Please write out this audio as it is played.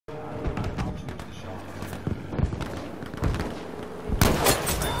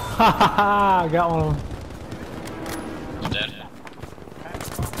I got one of them. Dead.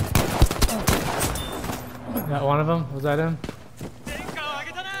 Got one of them? Was that him?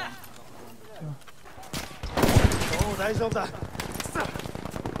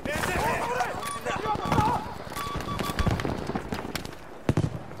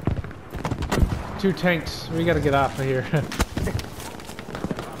 Two tanks. We gotta get off of here.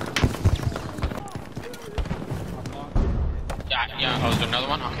 Yeah. Oh, is there another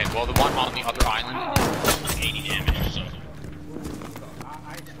one? Okay, well, the one on the other island is 80 damage, so.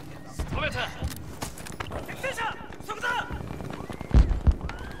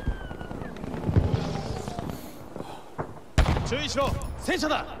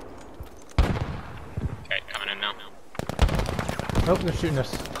 Okay, coming in now. Oh, they're shooting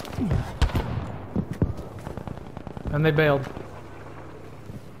us. And they bailed.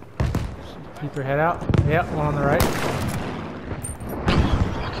 Keep your head out. Yep, one on the right.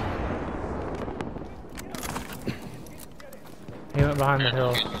 He went behind the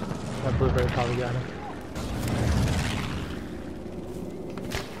hill. That blueberry probably got him.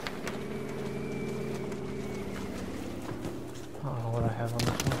 I don't know what I have on this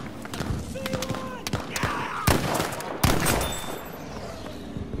one.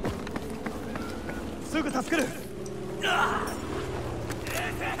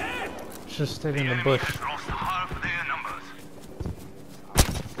 Just stayed in the bush.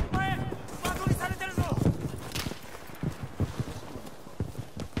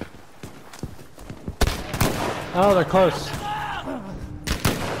 Oh, they're close.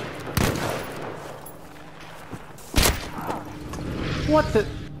 What the?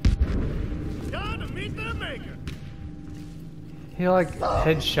 He like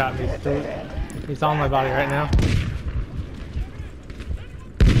headshot me, dude. He's on my body right now.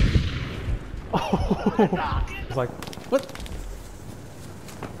 Oh, he's like, what?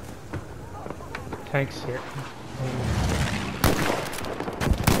 Tanks here.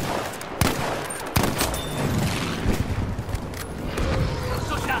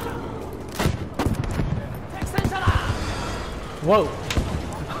 Whoa!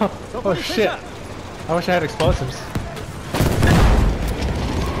 Oh shit! I wish I had explosives.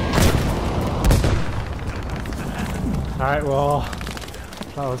 Alright, well,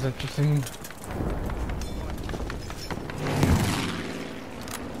 that was interesting.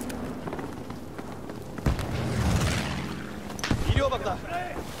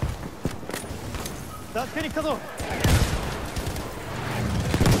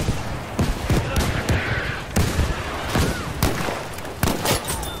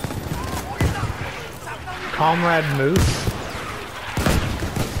 Comrade Moose?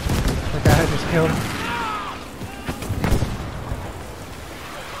 The guy I just killed.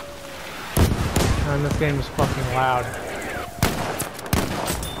 Man, this game is fucking loud.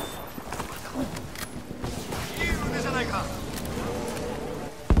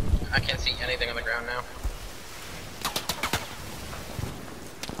 I can't see anything on the ground now.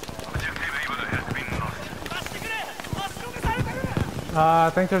 I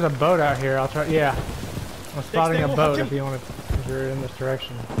think there's a boat out here. I'll try. Yeah, I'm spotting a boat if you want to. If you're in this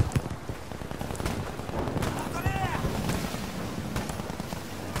direction.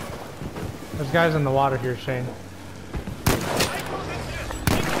 There's guys in the water here, Shane.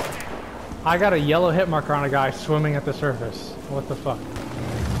 I got a yellow hit marker on a guy swimming at the surface. What the fuck?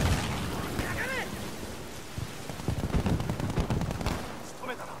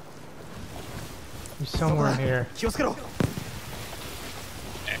 He's somewhere in here.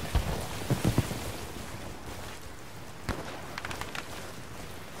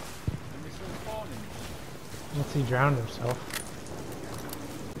 Unless he drowned himself.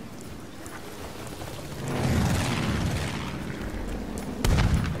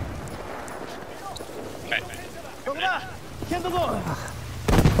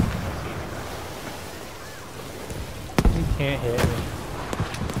 He can't hit me.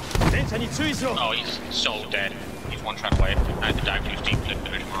 Oh, he's so dead. He's one shot away. I had to dive too deep to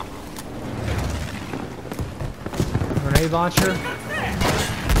finish him off. Grenade launcher.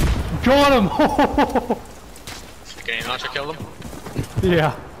 Got him! The grenade launcher killed him?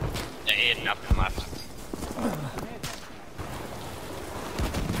 Yeah. Yeah, he had nothing left.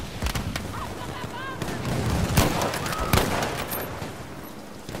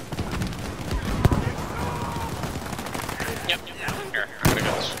 Yep. Here, I'm gonna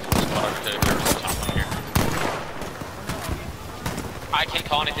go spot over to the top one here. I can't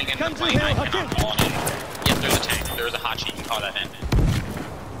call anything in the plane. I cannot call it in. Yep, there's a tank. There's a Hachi. You can call that in.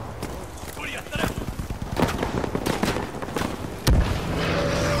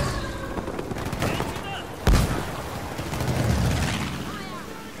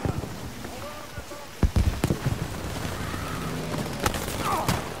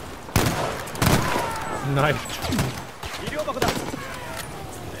 Christ.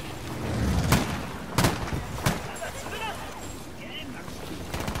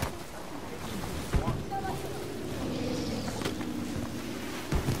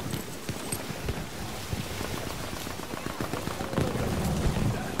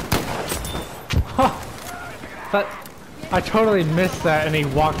 That, I totally missed that and he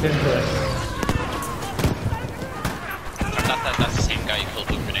walked into it. I thought that's the same guy you killed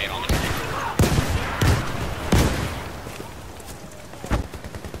with a grenade on the tank.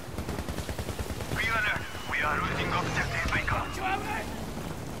 Be alert. We are losing objective Baker.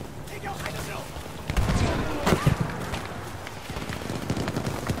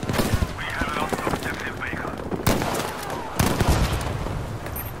 We have lost objective Baker.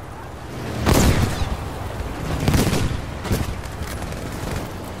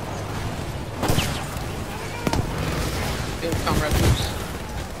 Comrade moves.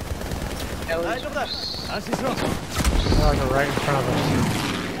 They're like right in front of us.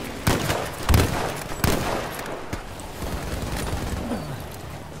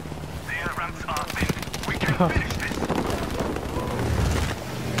 Their ranks are thin. We can finish this.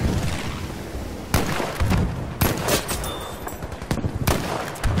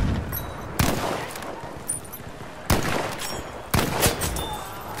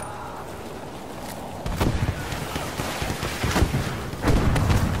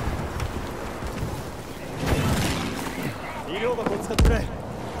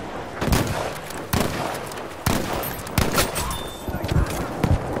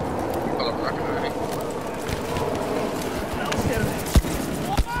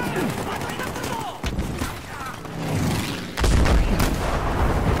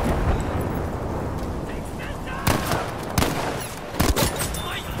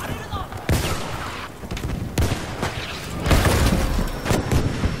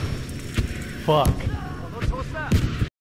 Fuck.